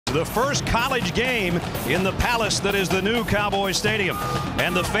The first college game in the palace that is the new Cowboy Stadium.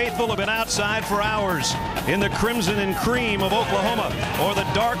 And the faithful have been outside for hours in the crimson and cream of Oklahoma or the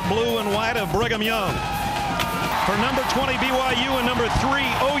dark blue and white of Brigham Young. For number 20 BYU and number 3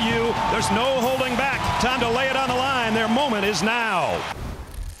 OU, there's no holding back. Time to lay it on the line. Their moment is now.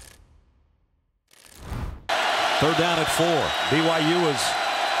 Third down at 4. BYU was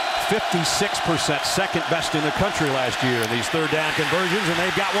 56%, second best in the country last year in these third down conversions, and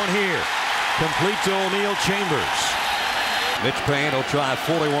they've got one here. Complete to O'Neal Chambers. Mitch Payne will try a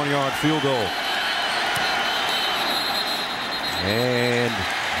 41-yard field goal. And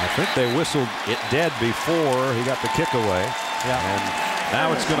I think they whistled it dead before he got the kick away. And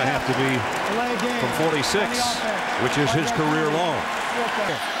now it's going to have to be from 46, which is his career long.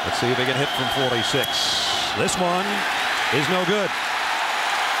 Let's see if they can hit from 46. This one is no good.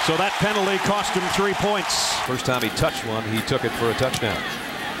 So that penalty cost him 3 points. First time he touched one, he took it for a touchdown.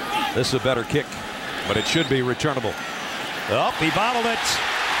 This is a better kick, but it should be returnable. Oh, he bottled it.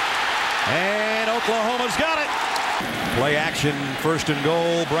 And Oklahoma's got it. Play action, first and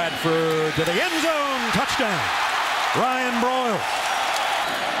goal. Bradford to the end zone. Touchdown. Ryan Broyles.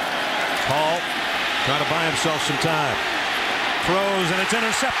 Hall trying to buy himself some time. Throws, and it's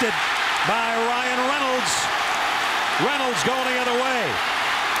intercepted by Ryan Reynolds. Reynolds going the other way.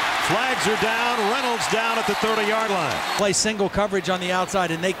 Flags are down. Reynolds down at the 30-yard line. Play single coverage on the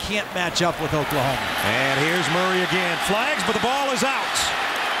outside, and they can't match up with Oklahoma. And here's Murray again. Flags, but the ball is out.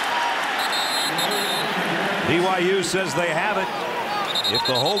 BYU says they have it. If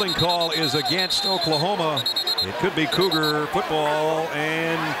the holding call is against Oklahoma, it could be Cougar football,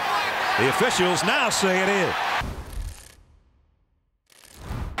 and the officials now say it is.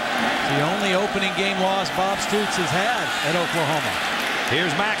 The only opening game loss Bob Stoops has had at Oklahoma.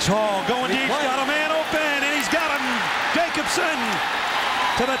 Here's Max Hall going deep. Got a man open, and he's got him. Jacobson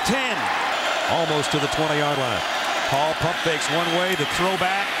to the 10. Almost to the 20-yard line. Hall pump fakes one way. The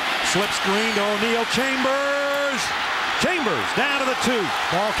throwback. Slip screen to O'Neal Chambers. Chambers down to the 2.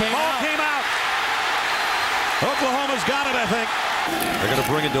 Ball came out. Oklahoma's got it, I think. They're going to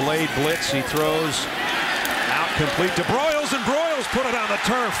bring a delayed blitz. He throws out complete to Broyles, and Broyles put it on the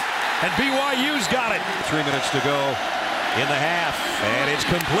turf. And BYU's got it. 3 minutes to go in the half, and it's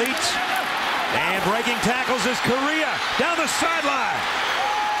complete. And breaking tackles is Correa down the sideline.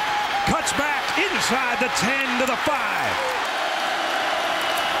 Cuts back inside the 10 to the 5.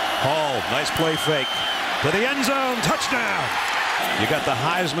 Hall, nice play fake to the end zone. Touchdown. You got the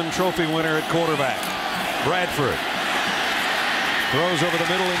Heisman Trophy winner at quarterback. Bradford throws over the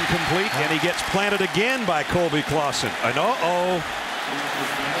middle, incomplete, and he gets planted again by Colby Clausen. And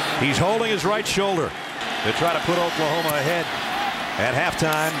he's holding his right shoulder to try to put Oklahoma ahead at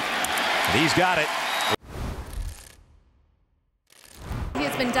halftime. And he's got it. He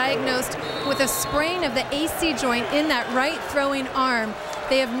has been diagnosed with a sprain of the AC joint in that right throwing arm.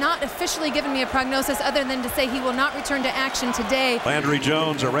 They have not officially given me a prognosis other than to say he will not return to action today. Landry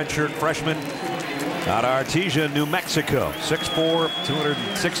Jones, a redshirt freshman out of Artesia, New Mexico. 6'4",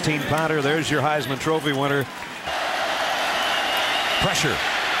 216-pounder. There's your Heisman Trophy winner. Pressure.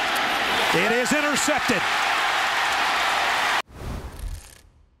 It is intercepted.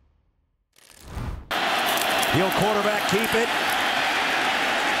 He'll quarterback keep it.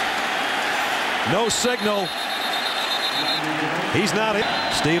 No signal. He's not it.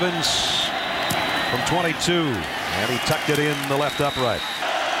 Stevens from 22, and he tucked it in the left upright.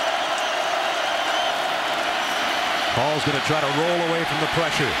 Hall's going to try to roll away from the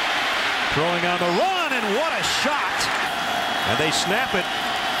pressure. Throwing on the run, and what a shot. And they snap it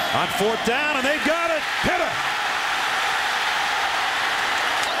on 4th down, and they've got it. Hit it.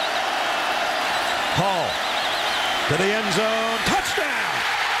 Hall to the end zone. Touchdown.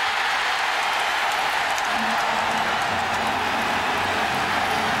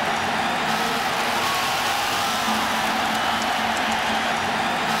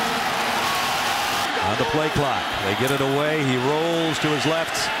 On the play clock, they get it away. He rolls to his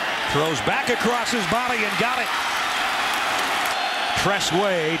left, throws back across his body, and got it.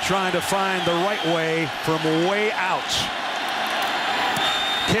 Tressway trying to find the right way from way out.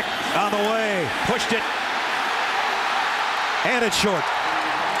 Kick on the way, pushed it, and it's short.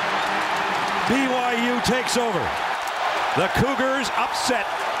 BYU takes over. The Cougars upset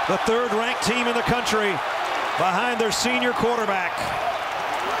the 3rd-ranked team in the country behind their senior quarterback.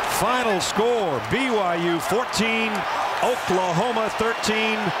 Final score, BYU 14, Oklahoma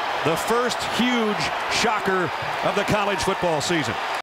 13. The first huge shocker of the college football season.